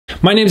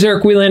My name is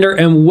Eric Welander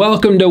and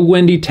welcome to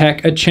Wendy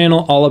Tech, a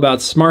channel all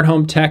about smart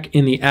home tech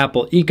in the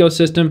Apple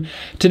ecosystem.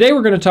 Today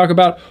we're going to talk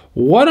about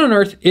what on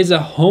earth is a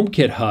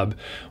HomeKit Hub,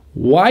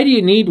 why do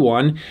you need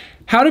one,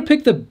 how to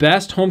pick the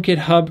best HomeKit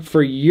Hub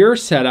for your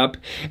setup,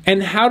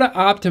 and how to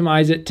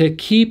optimize it to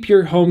keep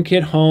your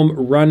HomeKit home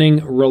running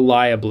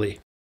reliably.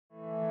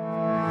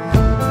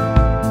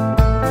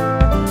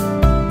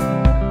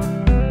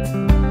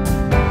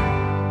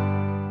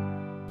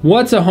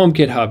 What's a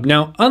HomeKit Hub?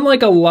 Now,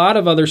 unlike a lot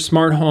of other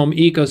smart home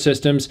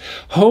ecosystems,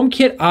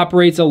 HomeKit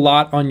operates a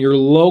lot on your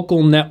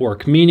local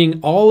network, meaning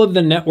all of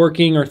the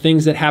networking or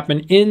things that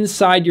happen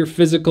inside your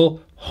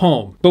physical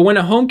home. But when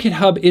a HomeKit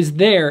Hub is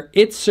there,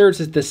 it serves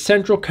as the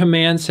central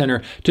command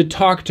center to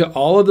talk to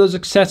all of those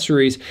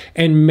accessories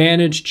and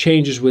manage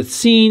changes with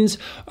scenes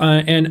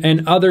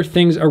and other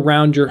things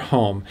around your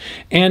home.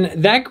 And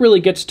that really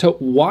gets to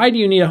why do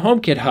you need a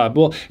HomeKit Hub?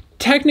 Well,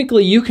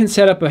 technically, you can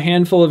set up a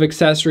handful of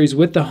accessories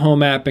with the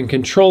Home app and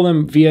control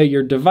them via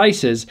your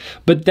devices,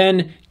 but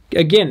then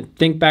again,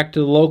 think back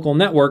to the local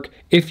network.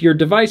 If your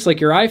device,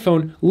 like your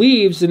iPhone,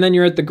 leaves and then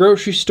you're at the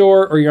grocery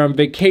store or you're on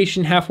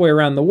vacation halfway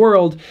around the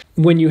world,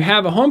 when you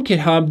have a HomeKit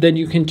Hub, then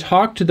you can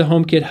talk to the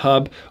HomeKit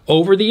Hub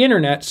over the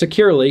internet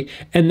securely,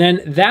 and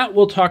then that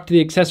will talk to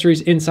the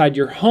accessories inside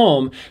your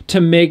home to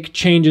make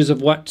changes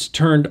of what's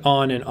turned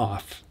on and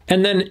off.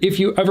 And then if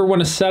you ever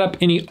want to set up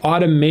any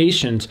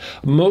automations,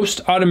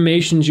 most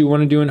automations you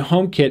want to do in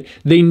HomeKit,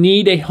 they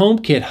need a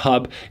HomeKit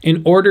Hub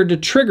in order to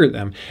trigger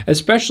them,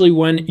 especially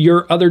when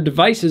your other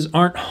devices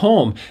aren't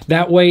home.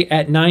 That way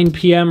at 9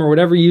 p.m. or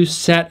whatever you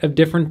set of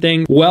different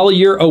things, while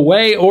you're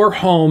away or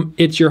home,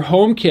 it's your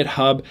HomeKit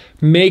Hub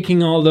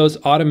making all those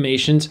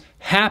automations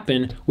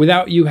happen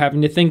without you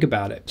having to think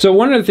about it. So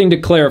one other thing to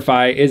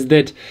clarify is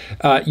that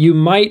you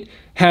might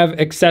have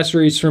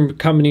accessories from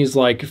companies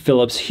like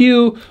Philips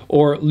Hue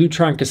or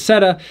Lutron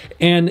Cassetta,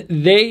 and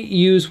they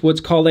use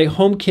what's called a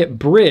HomeKit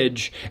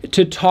Bridge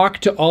to talk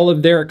to all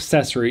of their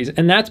accessories.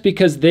 And that's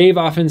because they've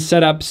often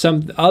set up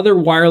some other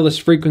wireless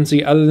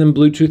frequency other than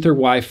Bluetooth or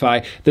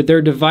Wi-Fi that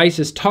their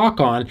devices talk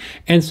on.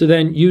 And so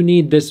then you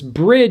need this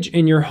bridge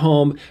in your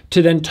home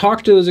to then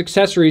talk to those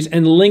accessories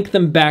and link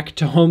them back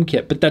to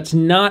HomeKit. But that's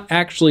not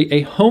actually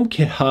a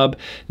HomeKit Hub.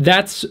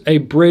 That's a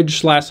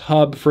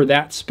bridge/hub for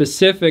that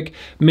specific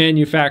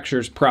manufacturer's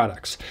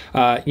products.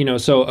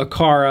 So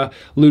Aqara,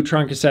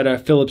 Lutron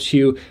Cassetta, Philips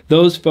Hue,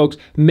 those folks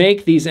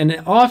make these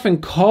and often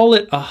call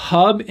it a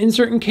hub in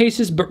certain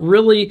cases, but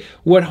really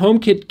what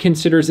HomeKit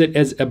considers it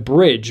as a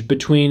bridge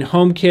between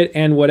HomeKit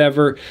and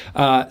whatever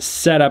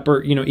setup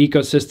or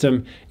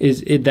ecosystem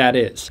that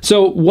is.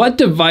 So what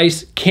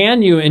device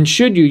can you and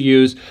should you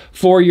use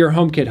for your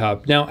HomeKit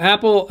Hub? Now,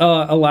 Apple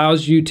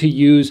allows you to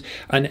use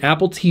an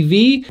Apple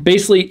TV,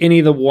 basically any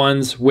of the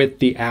ones with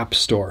the App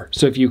Store.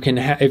 So if you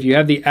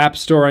have the App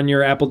Store on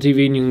your Apple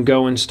TV and you can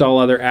go install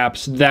other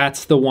apps,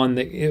 that's the one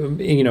that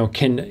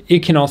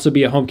can also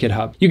be a HomeKit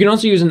Hub. You can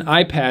also use an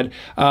iPad,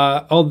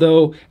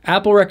 although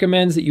Apple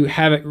recommends that you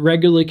have it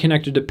regularly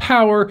connected to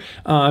power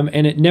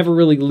and it never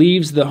really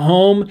leaves the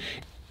home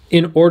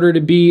in order to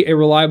be a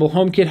reliable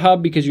HomeKit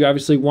Hub, because you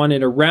obviously want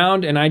it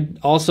around. And I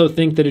also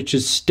think that it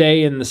should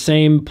stay in the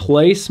same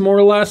place more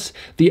or less.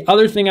 The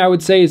other thing I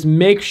would say is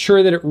make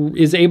sure that it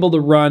is able to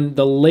run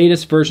the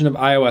latest version of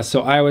iOS.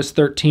 So iOS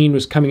 13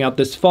 was coming out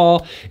this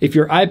fall. If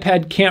your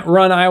iPad can't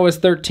run iOS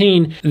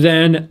 13,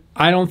 then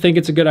I don't think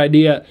it's a good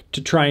idea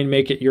to try and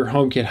make it your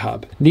HomeKit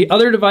Hub. The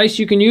other device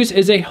you can use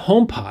is a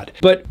HomePod.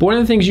 But one of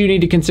the things you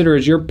need to consider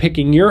as you're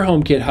picking your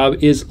HomeKit Hub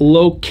is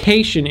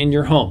location in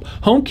your home.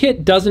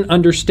 HomeKit doesn't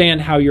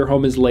understand how your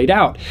home is laid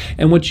out.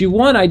 And what you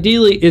want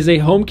ideally is a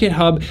HomeKit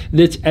Hub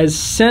that's as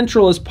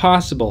central as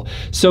possible.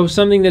 So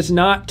something that's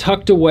not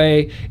tucked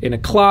away in a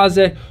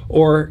closet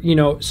or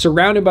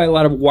surrounded by a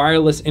lot of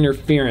wireless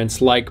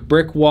interference like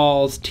brick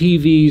walls,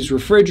 TVs,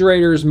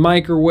 refrigerators,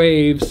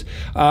 microwaves,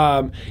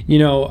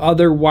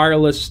 other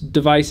wireless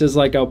devices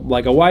like a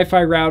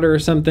Wi-Fi router or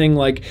something.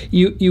 Like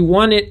you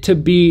want it to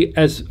be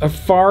as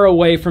far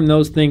away from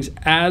those things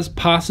as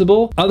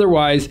possible.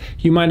 Otherwise,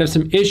 you might have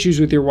some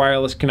issues with your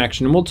wireless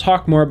connection. And we'll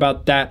talk more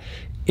about that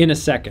in a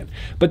second.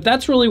 But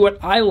that's really what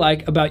I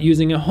like about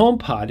using a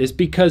HomePod, is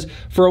because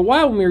for a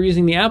while when we were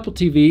using the Apple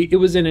TV, it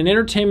was in an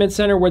entertainment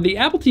center where the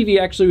Apple TV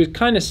actually was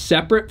kind of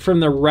separate from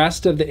the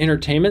rest of the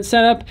entertainment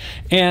setup.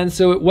 And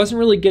so it wasn't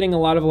really getting a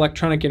lot of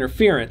electronic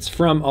interference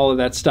from all of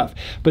that stuff.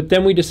 But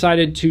then we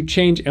decided to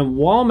change and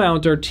wall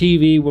mount our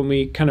TV when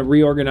we kind of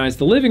reorganized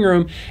the living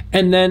room.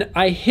 And then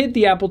I hid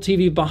the Apple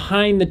TV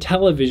behind the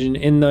television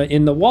in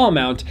the wall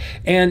mount.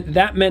 And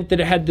that meant that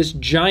it had this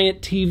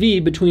giant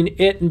TV between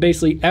it and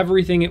basically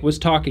everything it was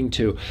talking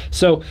to.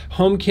 So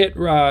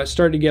HomeKit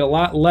started to get a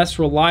lot less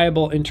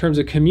reliable in terms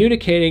of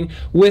communicating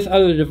with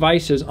other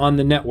devices on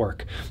the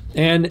network.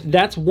 And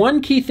that's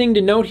one key thing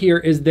to note here,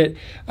 is that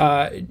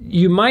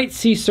you might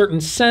see certain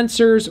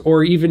sensors,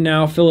 or even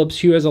now Philips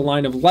Hue has a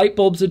line of light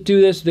bulbs that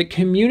do this, that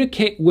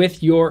communicate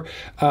with your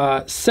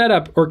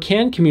setup or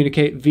can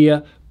communicate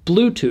via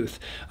Bluetooth.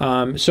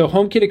 So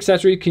HomeKit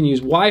accessory can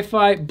use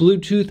Wi-Fi,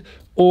 Bluetooth,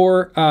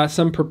 or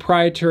some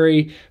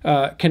proprietary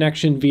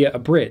connection via a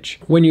bridge.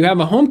 When you have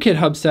a HomeKit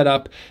Hub set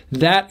up,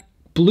 that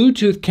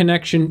Bluetooth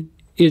connection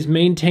is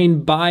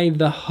maintained by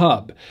the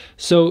hub.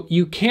 So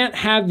you can't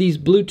have these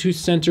Bluetooth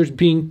sensors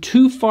being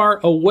too far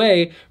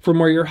away from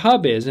where your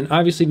hub is. And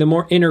obviously the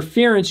more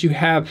interference you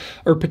have,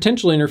 or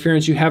potential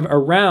interference you have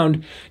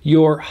around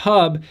your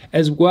hub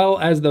as well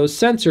as those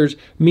sensors,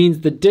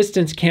 means the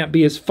distance can't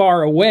be as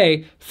far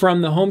away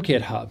from the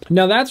HomeKit Hub.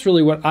 Now that's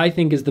really what I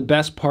think is the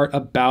best part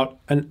about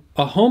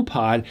a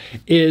HomePod,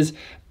 is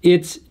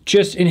it's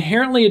just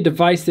inherently a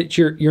device that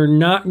you're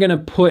not going to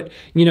put,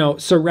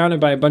 surrounded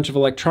by a bunch of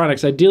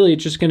electronics. Ideally,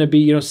 it's just going to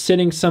be,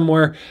 sitting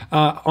somewhere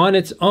on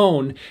its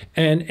own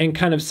and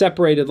kind of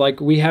separated.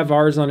 Like we have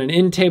ours on an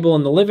end table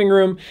in the living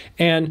room,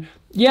 and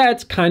yeah,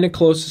 it's kind of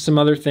close to some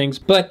other things,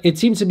 but it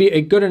seems to be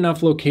a good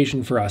enough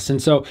location for us.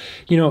 And so,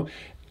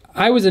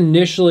 I was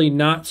initially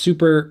not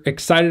super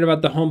excited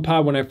about the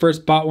HomePod. When I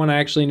first bought one, I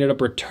actually ended up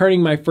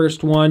returning my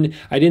first one.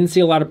 I didn't see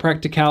a lot of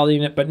practicality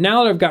in it, but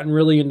now that I've gotten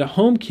really into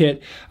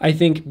HomeKit, I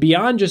think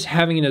beyond just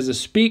having it as a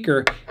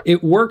speaker,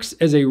 it works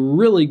as a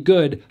really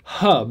good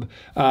hub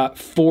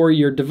for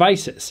your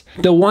devices.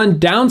 The one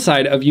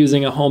downside of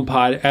using a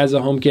HomePod as a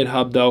HomeKit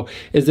Hub, though,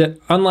 is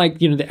that unlike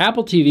the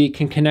Apple TV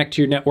can connect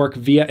to your network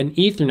via an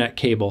Ethernet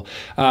cable,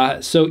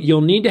 so you'll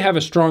need to have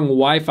a strong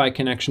Wi-Fi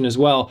connection as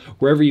well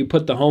wherever you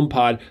put the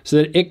HomePod, so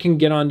that it can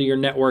get onto your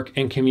network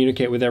and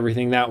communicate with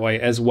everything that way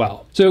as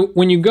well. So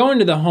when you go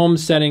into the home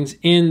settings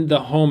in the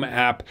Home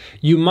app,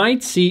 you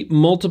might see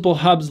multiple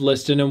hubs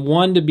listed, and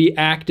one to be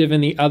active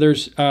and the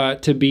others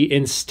to be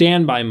in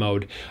standby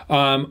mode.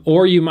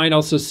 Or you might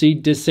also see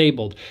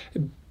disabled.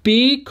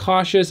 Be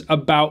cautious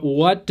about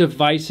what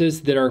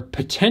devices that are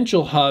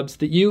potential hubs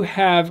that you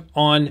have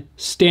on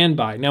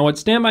standby. Now, what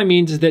standby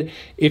means is that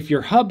if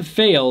your hub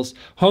fails,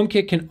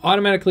 HomeKit can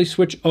automatically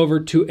switch over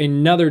to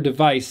another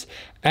device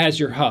as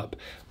your hub.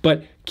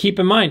 But keep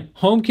in mind,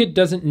 HomeKit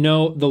doesn't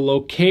know the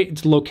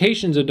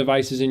locations of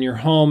devices in your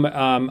home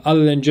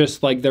other than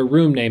just like their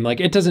room name. Like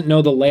it doesn't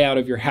know the layout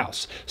of your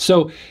house.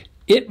 So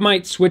it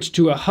might switch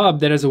to a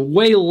hub that has a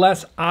way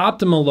less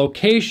optimal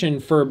location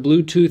for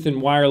Bluetooth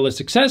and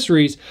wireless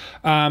accessories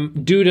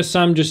due to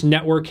some just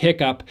network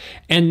hiccup.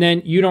 And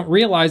then you don't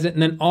realize it,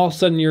 and then all of a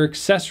sudden your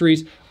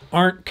accessories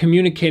aren't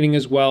communicating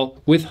as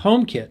well with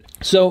HomeKit.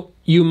 So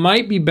you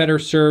might be better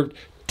served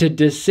to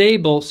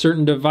disable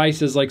certain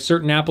devices, like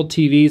certain Apple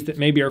TVs that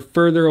maybe are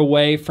further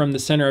away from the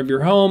center of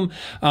your home,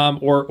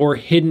 or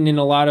hidden in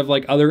a lot of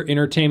like other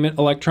entertainment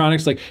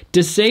electronics. Like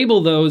disable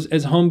those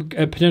as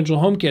potential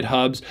HomeKit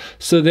hubs,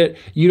 so that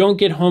you don't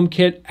get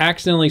HomeKit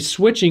accidentally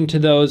switching to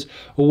those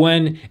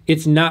when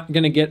it's not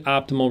going to get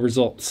optimal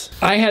results.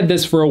 I had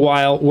this for a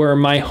while where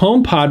my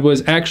HomePod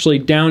was actually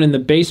down in the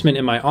basement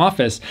in my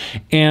office,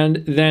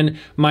 and then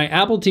my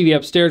Apple TV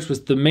upstairs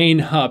was the main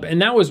hub,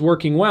 and that was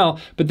working well.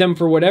 But then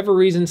for whatever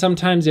reason,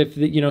 sometimes if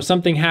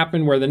something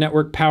happened where the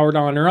network powered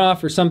on or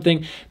off or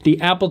something,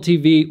 the Apple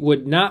TV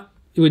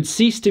would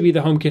cease to be the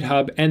HomeKit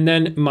hub, and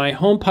then my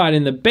HomePod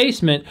in the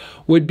basement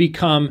would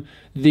become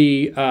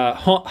the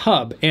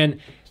hub. And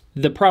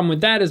the problem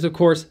with that is, of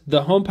course,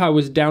 the HomePod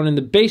was down in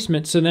the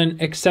basement, so then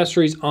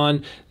accessories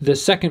on the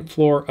second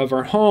floor of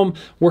our home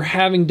were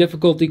having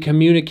difficulty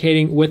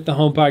communicating with the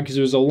HomePod because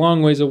it was a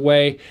long ways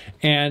away,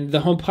 and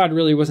the HomePod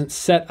really wasn't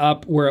set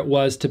up where it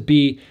was to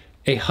be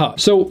a hub.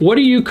 So what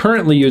do you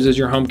currently use as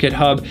your HomeKit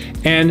hub?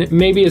 And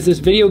maybe is this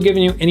video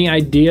giving you any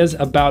ideas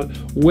about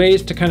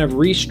ways to kind of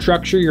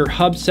restructure your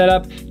hub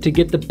setup to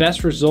get the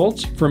best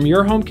results from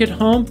your HomeKit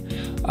home?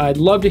 I'd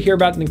love to hear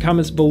about it in the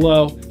comments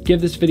below.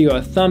 Give this video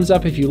a thumbs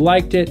up if you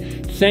liked it.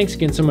 Thanks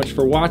again so much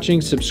for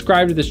watching.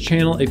 Subscribe to this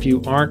channel if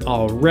you aren't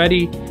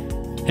already,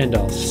 and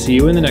I'll see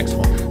you in the next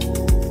one.